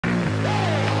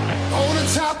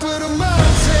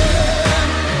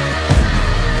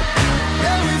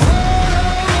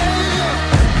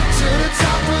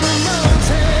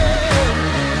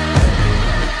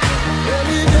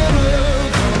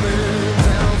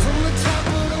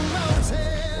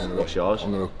That's yours.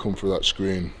 I'm going to come through that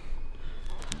screen,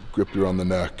 grip you around the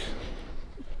neck,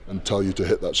 and tell you to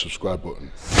hit that subscribe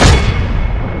button.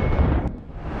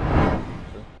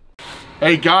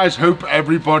 Hey guys, hope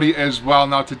everybody is well.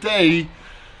 Now today,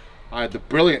 I had the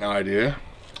brilliant idea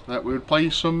that we would play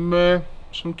some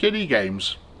kiddie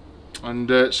games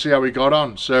and see how we got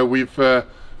on. So we've got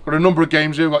a number of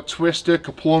games here. We've got Twister,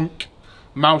 Kaplunk,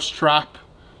 Mousetrap,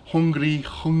 Hungry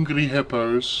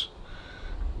Hippos,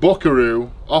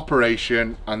 Buckaroo,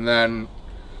 Operation, and then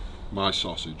My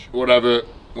Sausage. whatever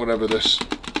this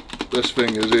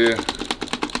thing is here.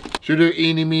 Should we do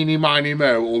eeny, meeny, miny,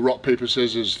 mo, or rock, paper,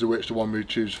 scissors, to which the one we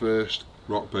choose first?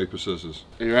 Rock, paper, scissors.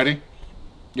 Are you ready?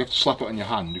 You have to slap it on your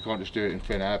hand. You can't just do it in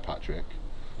thin air, Patrick.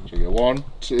 So you go 1,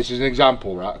 2, this is an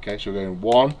example, right? Okay, so we're going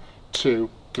 1, 2,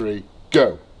 3,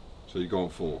 go. So you're going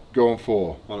 4. Go on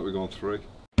 4. Why don't we go on 3?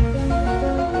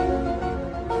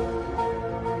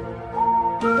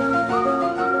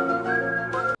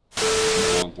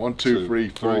 One, two, three,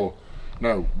 4.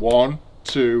 No, 1,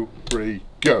 2, 3,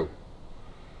 go.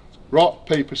 Rock,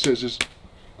 paper, scissors.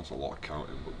 That's a lot of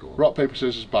counting, but go on. Rock, paper,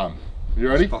 scissors, bam. You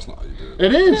ready? That's not how you do it.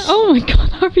 It is! Oh my god,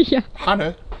 hurry up.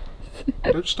 Hannah,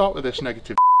 don't start with this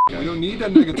negative. We don't need a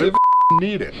negative.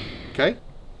 Need it, okay?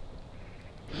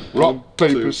 Rock,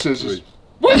 paper, 2, scissors.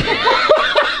 3.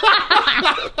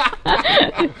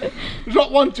 It's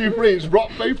not 1, 2, 3, it's rock,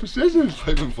 paper, scissors.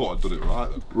 I even thought I'd done it right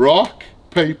then. Rock,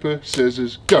 paper,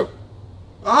 scissors, go.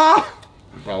 Ah!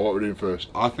 Right, what are we doing first?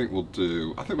 I think we'll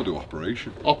do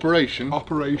Operation. Operation.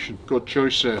 Operation. Good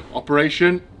choice, sir.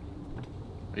 Operation.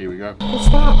 Here we go. What's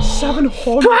that?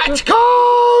 700. Scratch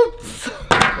cards!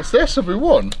 What's this? Have we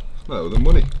won? No, the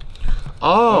money.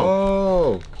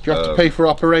 Oh. Do you have to pay for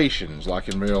operations like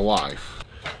in real life?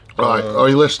 Right, are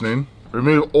you listening?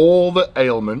 Remove all the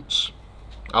ailments.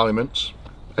 Ailments.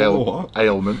 What?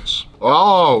 Ailments.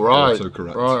 Oh, right.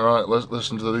 Autocorrect. Right. Let's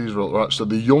listen to these rules. Right, so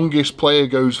the youngest player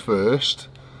goes first.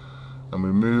 And we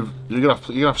move. You're gonna have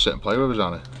to sit and play with us,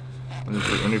 Anna. We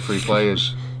need 3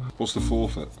 players. What's the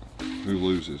forfeit? Who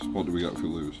loses? What do we get if we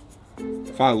lose?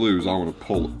 If I lose, I want to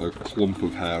pull a clump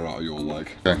of hair out of your leg.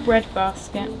 Bread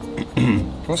basket.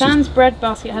 Sam's bread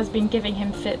basket has been giving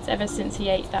him fits ever since he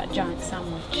ate that giant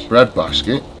sandwich. Bread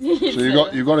basket. So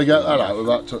you've got to get that out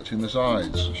without touching the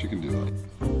sides. She can do that.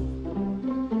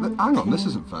 Hang on, this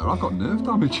isn't fair. I've got nerve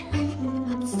damage.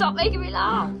 Stop making me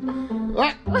laugh.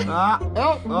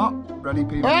 Ready,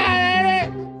 people?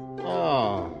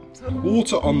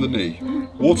 Water on the knee.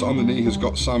 Water on the knee has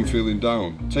got Sam feeling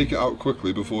down. Take it out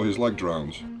quickly before his leg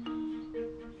drowns.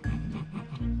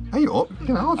 Hey up,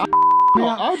 get out.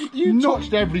 You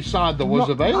touched every side that was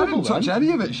available. I didn't touch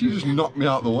any of it. She just knocked me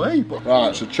out of the way. But...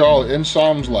 Right, so Charlie, in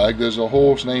Sam's leg, there's a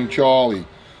horse named Charlie.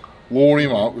 Lure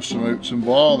him out with some oats and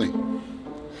barley.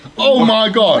 Oh my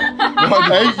god!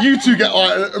 Hey, you two get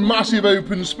like a massive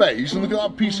open space, and look at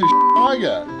that piece of shit I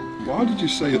get. Why did you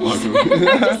say it like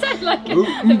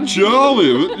that?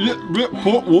 Charlie,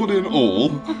 put wood in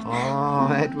all. Oh,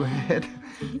 Edward.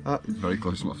 Very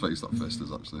close to my face, that fist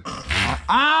is actually.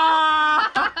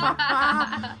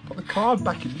 Put the card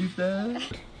back in there.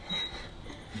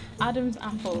 Adam's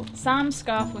apple. Sam's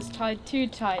scarf was tied too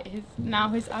tight. Now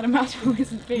his Adam apple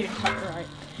isn't feeling quite right.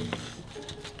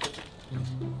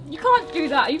 You can't do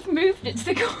that. You've moved it to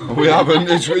the corner. We haven't.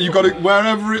 You've got it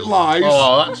wherever it lies.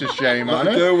 Oh, that's a shame, Let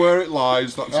it go where it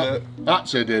lies. That's it.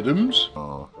 That's it, Idams.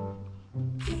 Oh.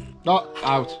 Not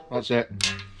out. That's it.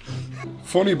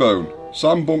 Funny bone.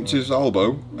 Sam bumped his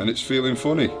elbow and it's feeling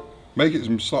funny. Make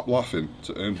it stop laughing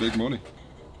to earn big money.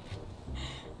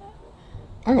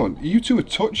 Hang on, you two are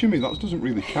touching me. That doesn't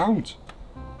really count.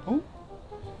 Oh.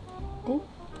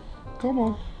 Come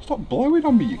on. Stop blowing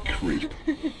on me, you creep.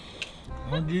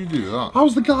 How do you do that?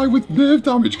 How's the guy with nerve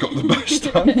damage got the best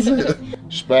hands here?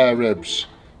 Spare ribs.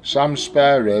 Sam's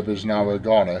spare rib is now a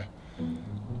goner.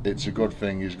 It's a good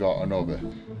thing he's got another.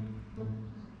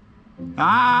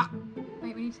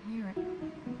 Wait, we need to hear it.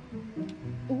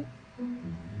 Ooh.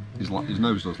 His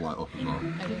nose does light up as well.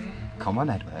 Come on,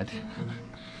 Edward.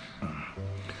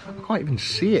 I can't even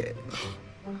see it.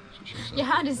 Your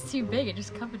hand is too big, it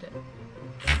just covered it.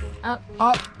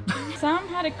 Up. Sam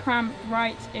had a cramp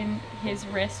right in his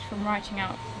wrist from writing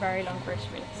out a very long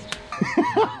grocery list.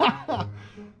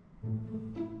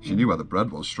 She knew where the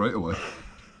bread was straight away.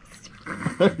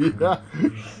 Yeah.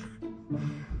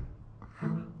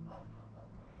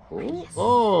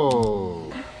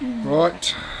 Oh.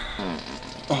 Right.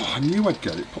 Oh, I knew I'd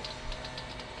get it.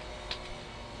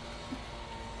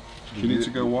 Do you need to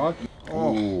go wide?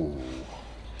 Oh.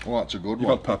 Oh, that's a good You've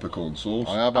one. had peppercorn sauce.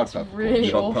 I have had peppercorn. really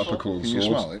You've had awful. peppercorn Can you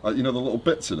sauce. smell it? You know the little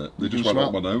bits in it? They just can went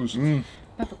up smell my nose.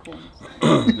 Peppercorns.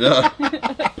 Yeah.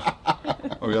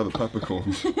 Oh yeah, the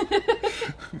peppercorns.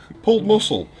 Pulled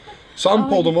muscle. Sam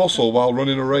pulled a muscle while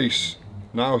running a race.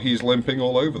 Now he's limping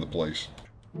all over the place.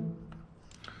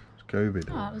 It's COVID.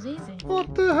 Oh, that was easy.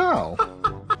 What the hell?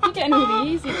 You're getting all the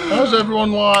easy ones. How's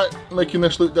everyone like making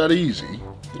this look that easy?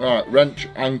 Right, wrench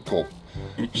ankle.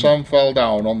 Sam fell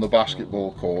down on the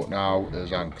basketball court. Now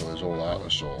his ankle is all out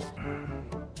of sort.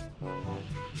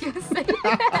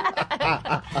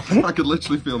 I could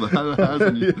literally feel the hairs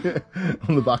on you.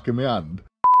 On the back of my hand.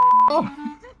 Oh.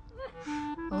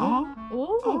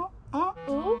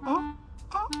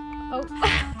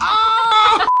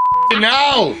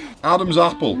 Now! Adam's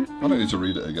apple. I don't need to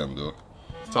read it again, do I?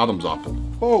 It's Adam's apple.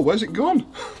 Oh, where's it gone?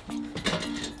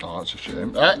 Oh, that's a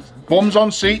shame. Bums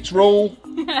on seats rule.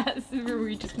 That's the rule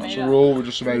we just made It's a up. rule, we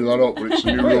just made that up, but it's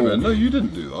a new Wait a minute, rule. no, you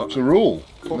didn't do It's that. a rule.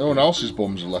 No one else's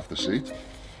bums have left the seat.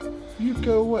 You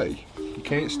go away. You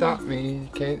can't stop me, you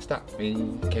can't stop me,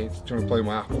 you can't trying to play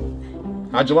my apple.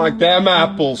 How'd you like them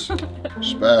apples?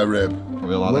 Spare rib.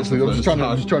 Literally,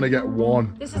 I'm just trying to get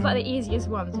one. This is like the easiest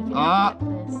ones. If you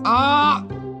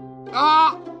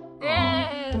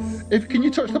Yes. Can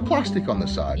you touch the plastic on the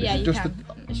side? Yeah, Is it you just can.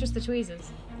 It's just the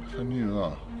tweezers. I knew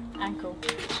that. Ankle.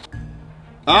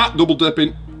 Double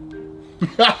dipping.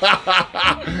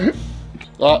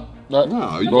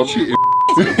 No, you're cheating.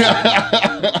 Look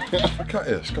at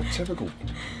this, got typical.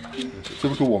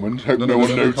 typical woman. Hope no, No, one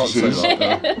can't notices. say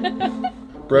that.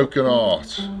 Broken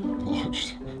heart.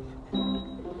 Blotched.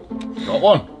 Got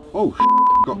one. Oh,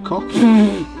 got cocky.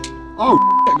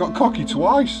 Oh, got cocky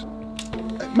twice.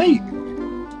 Mate,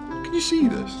 can you see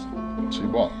this? See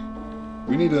what?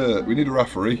 We need a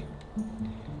referee.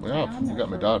 We have. We got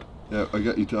my dad. Yeah, I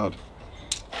get your dad.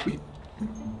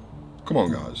 Come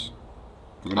on, guys.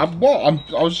 I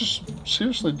was just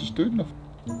seriously just doing nothing.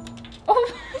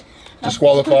 Oh.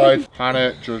 Disqualified.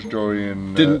 Hannah, Judge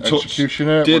Dorian, Didn't touch-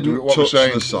 executioner. didn't what we're touch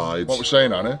saying, the sides. What we're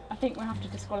saying, Hannah? I think we'll have to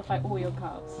disqualify all your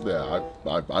cards. Yeah,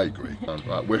 I agree.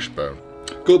 Right, wishbone.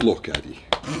 Good luck, Eddie.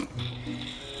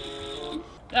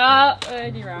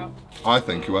 You're out. I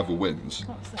think whoever wins,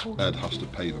 What's the whole Ed has to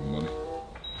pay them money.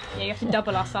 Yeah, you have to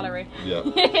double our salary. Yeah.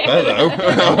 Hello.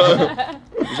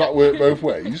 Does that work both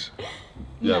ways?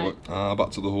 Yeah, No. but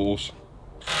back to the horse.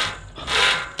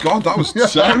 God, that was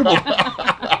terrible.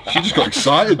 She just got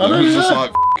excited though. It was just like,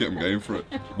 F it, I'm going for it.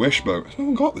 Wishbone. Has no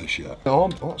one got this yet? Oh,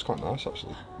 that's quite nice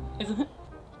actually. Isn't it?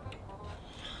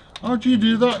 How do you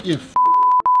do that, you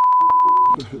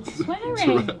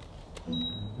Swearing.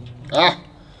 Ah!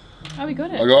 Oh, we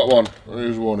got it. I got one.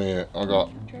 There's one here. I got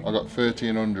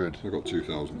 1,300. I got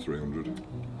 2,300.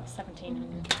 That's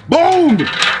 1,700. Boom!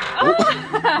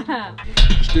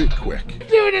 Just do it quick.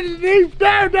 Do it underneath!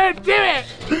 No, don't do it!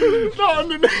 Not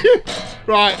underneath.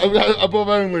 Right, above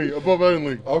only. Above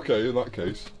only. Okay, in that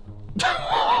case.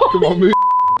 Come on, move.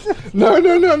 No.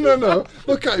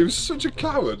 Look at him, such a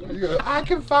coward. You go, I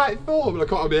can fight Thor, but I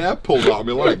can't have my hair pulled out of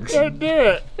my legs. Don't do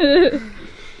it.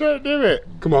 Don't do it.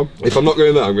 Come on. If I'm not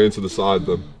going there, I'm going to the side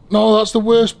then. No, that's the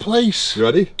worst place. You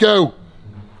ready? Go.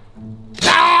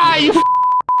 Ah, you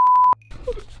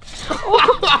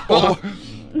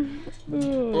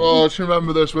Oh, just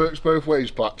remember this works both ways,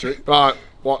 Patrick. Right,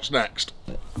 what's next?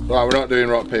 Right, we're not doing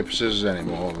rock, paper, scissors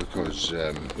anymore because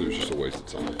It was just a waste of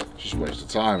time. it's just a waste of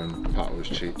time and Pat always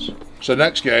cheats. So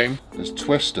next game is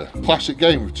Twister. Classic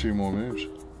game with 2 more moves.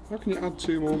 How can you add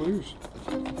 2 more moves?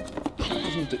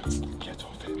 Get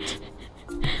off it.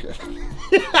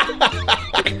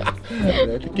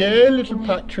 Let it go, little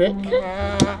Patrick.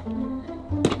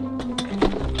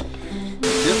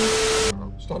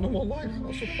 Stand on one leg,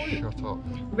 that's the point. Shut up.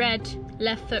 Red.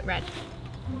 Left foot red.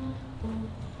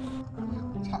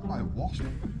 Attacked by a wasp.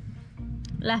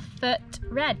 Left foot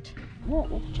red. What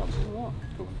the chance of that?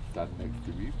 Come and stand next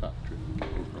to me, Patrick.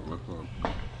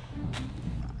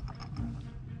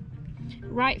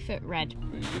 Right foot red.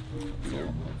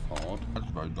 Yeah, that's hard. That's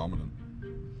very dominant.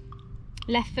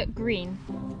 Left foot green.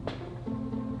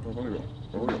 I've only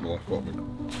got my left foot.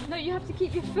 No, you have to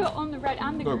keep your foot on the red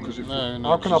and the No, green. because if No,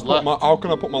 how can I she's put left. how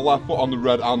can I put my left foot on the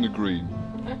red and the green?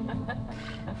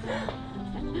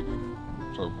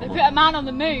 So They come put on. a man on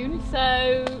the moon,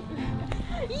 so...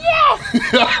 Yes!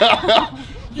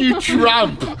 You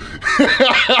tramp!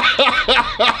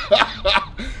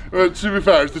 Well, to be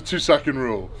fair, it's the 2-second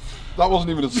rule. That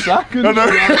wasn't even a second. I know.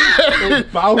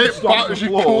 It bounced off the She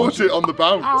floor. caught it on the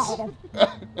bounce.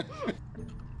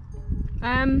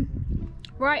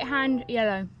 Right hand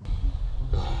yellow.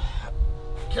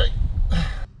 Okay.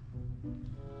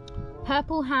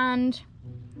 Purple hand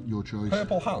Your choice.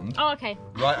 Purple hand. Oh, okay.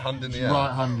 Right hand in the air.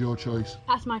 Right hand, your choice.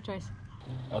 That's my choice.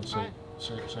 I'd say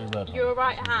red hand. Your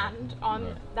right hand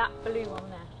on that blue one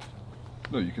there.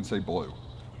 No, you can say blue.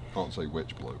 Can't say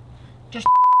which blue. Just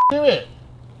do it.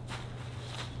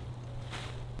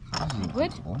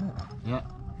 Edward. Yeah.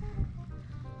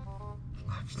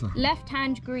 Left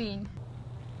hand green.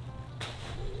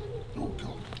 Oh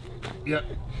God. Yeah.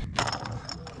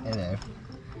 Hello.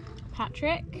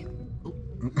 Patrick.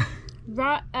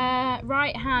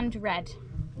 Right hand red.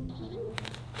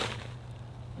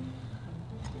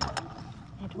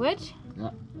 Edward.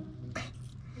 Yeah.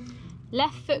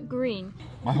 Left foot green.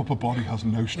 My upper body has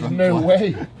no strength No left.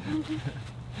 way.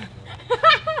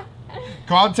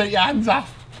 Can't take your hands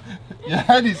off. Your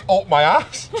head is up my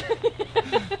ass.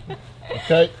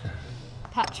 Okay.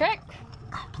 Patrick.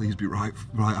 Please be right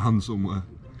hand somewhere.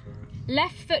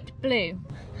 Left foot blue.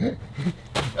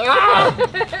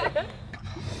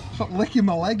 Stop licking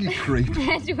my leg, you creep.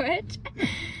 Edward.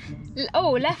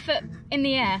 Oh, left foot in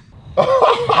the air.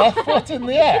 Left foot in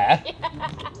the air?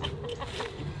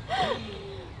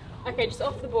 Okay, just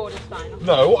off the board is fine.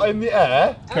 No, in the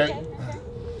air. Okay.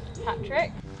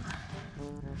 Patrick.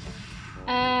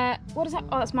 What is that?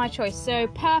 Oh, that's my choice. So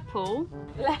purple.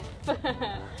 Left.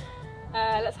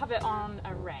 Let's have it on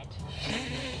a red.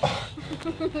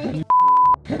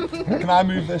 Can I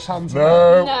move this hand?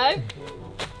 No. No.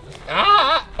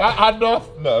 That hand off.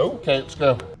 No. Okay, let's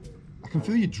go. I can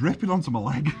feel you dripping onto my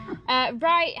leg.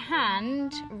 Right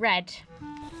hand red.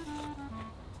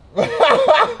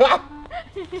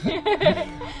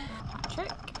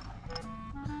 Patrick.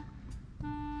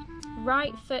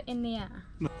 Right foot in the air.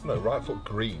 No, right foot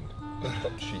green.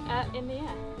 Stop cheating. In the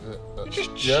air.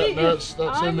 Just Yeah, cheating. no,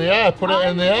 that's in the air. Put it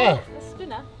in the air. The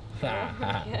spinner.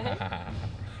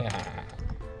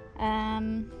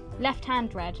 Left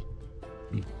hand red.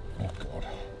 Oh God.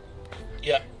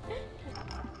 Yeah.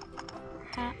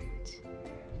 Hat.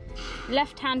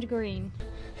 Left hand green.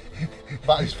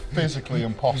 That is physically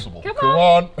impossible. Come Come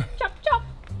on. Chop, chop.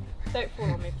 Don't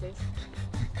fall on me, please.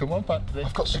 Come on, Patrick.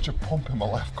 I've got such a pump in my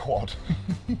left quad.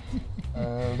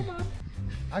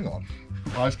 Hang on.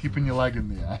 I was keeping your leg in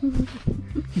the air.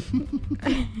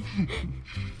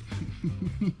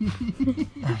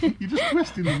 You're just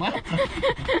twisting the mat.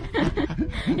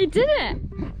 He did it.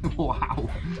 Wow.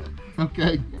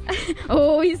 Okay.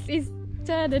 Oh, he's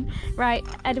turning. Right,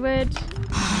 Edward.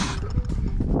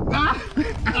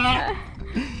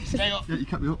 Stay up. Yeah, you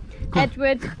kept me up.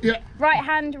 Edward. Yeah. Right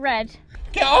hand red.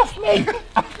 Get off me!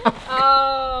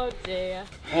 Oh dear.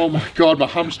 Oh my God, my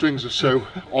hamstrings are so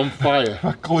on fire.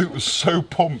 My glute was so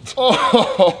pumped.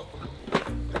 Oh.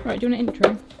 Right, do you want an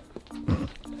intro?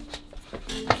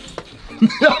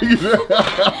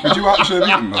 Did you actually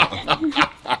have eaten that?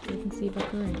 You can see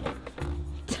back around.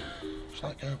 Just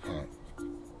let go, Pat.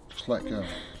 Just let go.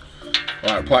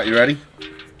 Alright, Pat, you ready?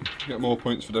 You get more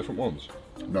points for different ones?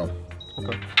 No.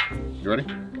 Okay. You ready?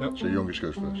 Yep. So youngest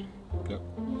goes first. Yep.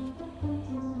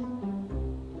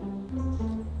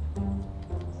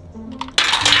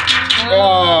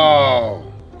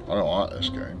 Oh! I don't like this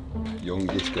game.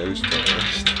 Youngest goes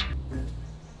first.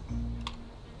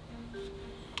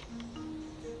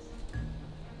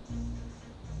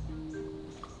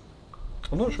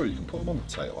 I'm not sure you can put them on the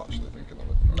tail, actually, thinking of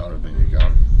it. I don't think you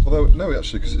can. Although, no,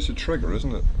 actually, because it's a trigger,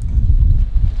 isn't it?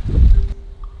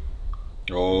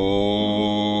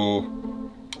 Oh.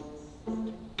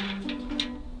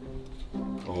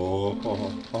 Oh,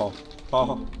 oh, oh,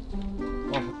 oh,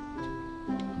 oh.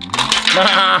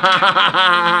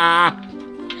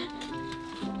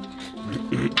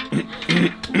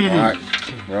 Alright,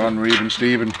 we're on Reeve and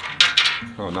Stephen.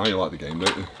 Oh, now you like the game,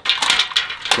 don't you?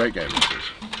 Great game this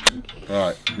is.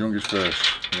 Alright, youngest first.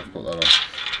 I'm gonna put that on.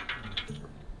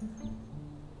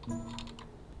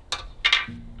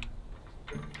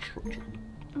 Structure.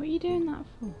 What are you doing that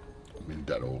for? I mean,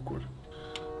 dead awkward.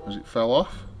 As it fell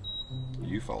off?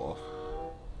 You fell off.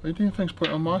 What do you think things put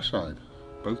it on my side?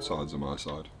 Both sides are my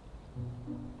side.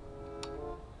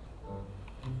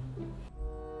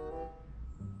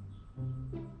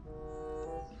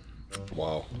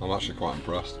 Wow, I'm actually quite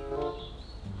impressed.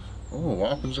 Oh, what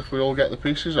happens if we all get the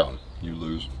pieces on? You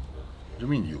lose. What do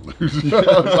you mean you lose? How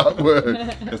does that work?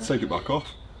 Let's take it back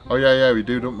off. Oh yeah, we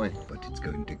do, don't we? But it's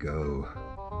going to go.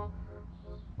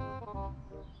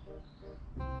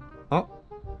 Oh.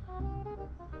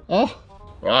 Oh!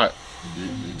 Right,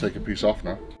 you take a piece off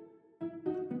now.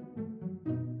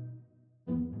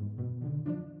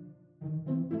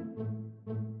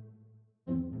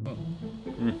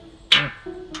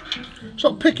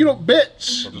 Stop picking up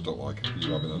bits! I just don't like it.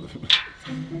 You having anything.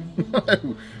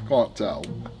 No, can't tell.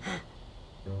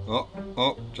 Oh,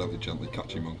 oh, gently, gently,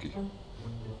 catchy monkey.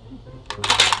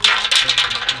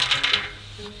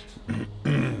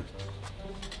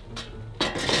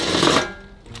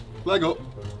 Leg up.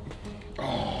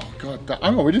 Oh god,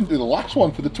 hang on, we didn't do the last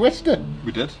one for the twister.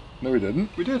 We did. No we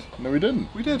didn't. We did. No we didn't.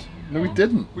 We did. No we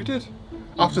didn't. We did.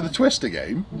 After the twister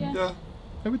game? Yeah. Yeah.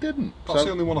 No we didn't. That's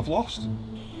the only one I've lost.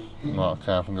 Oh,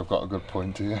 okay, I think I've got a good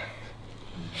point here.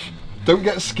 Don't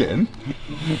get skin.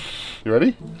 You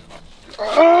ready?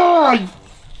 Ah!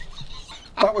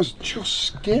 That was just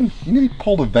skin. You nearly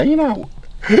pulled a vein out.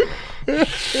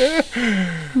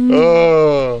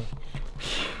 Oh.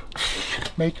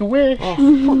 Make a wish. Oh,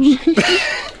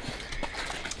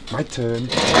 my turn.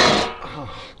 I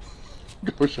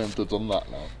wish I hadn't have done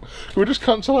that now. Can we just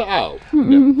cancel it out?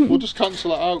 Yeah. We'll just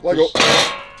cancel it out. Leg up.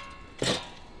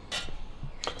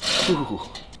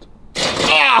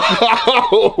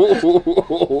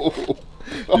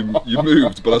 You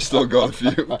moved, but I still got a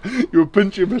few. You were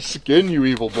pinching my skin, you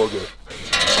evil bugger.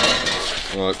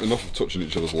 Right, enough of touching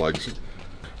each other's legs.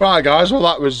 Right guys, well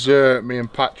that was me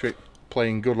and Patrick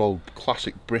playing good old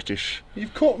classic British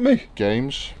You've caught me.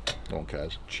 games. No one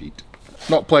cares. Cheat.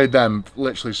 Not played them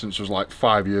literally since I was like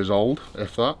 5 years old,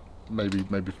 if that. Maybe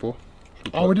 4.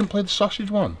 Oh, we didn't play the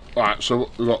sausage one. Alright, so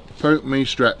we've got poke me,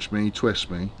 stretch me, twist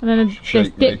me. And then this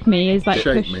dip me is like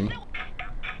Shake push. me.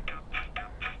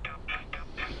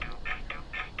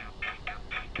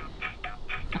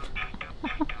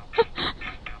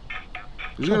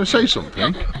 Is he going to say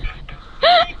something?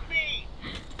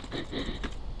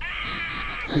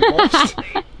 Lost.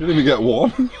 You didn't even get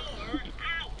one.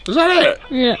 Is that it?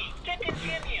 Yeah.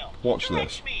 Watch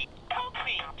this.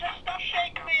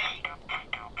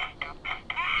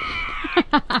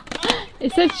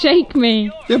 It said shake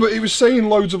me. Yeah, but he was saying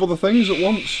loads of other things at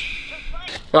once.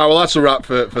 Right, well that's a wrap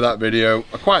for that video.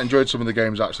 I quite enjoyed some of the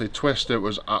games actually. Twister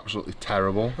was absolutely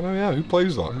terrible. Oh yeah, who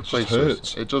plays that? It just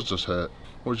hurts. It does just hurt.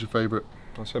 What was your favourite?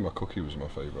 I'd say my cookie was my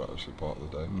favourite actually part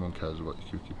of the day. No one cares about your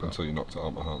cookie part. Until you knocked it out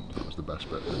of my hand. That was the best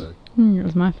bit of the day. It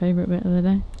was my favourite bit of the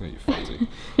day. Yeah, you fatty.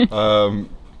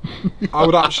 I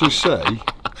would actually say,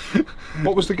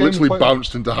 what was the game? Literally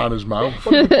bounced into Hannah's mouth.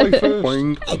 What did we play first?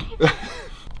 Boing.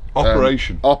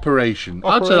 Operation.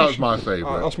 I'd say that was my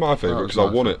favourite. That's my favourite because I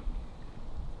won it.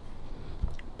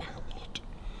 By a lot.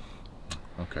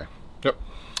 Okay. Yep.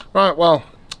 Right, well,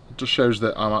 it just shows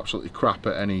that I'm absolutely crap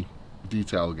at any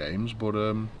detail games, but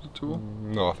 2-1?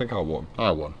 No, I think I won.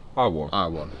 I won. I won. I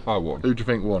won. I won. Who do you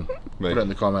think won? Me. Put it in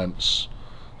the comments.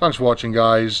 Thanks for watching,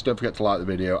 guys. Don't forget to like the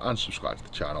video and subscribe to the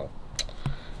channel.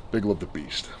 Big love the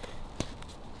beast.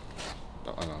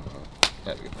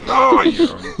 There we go. Oh,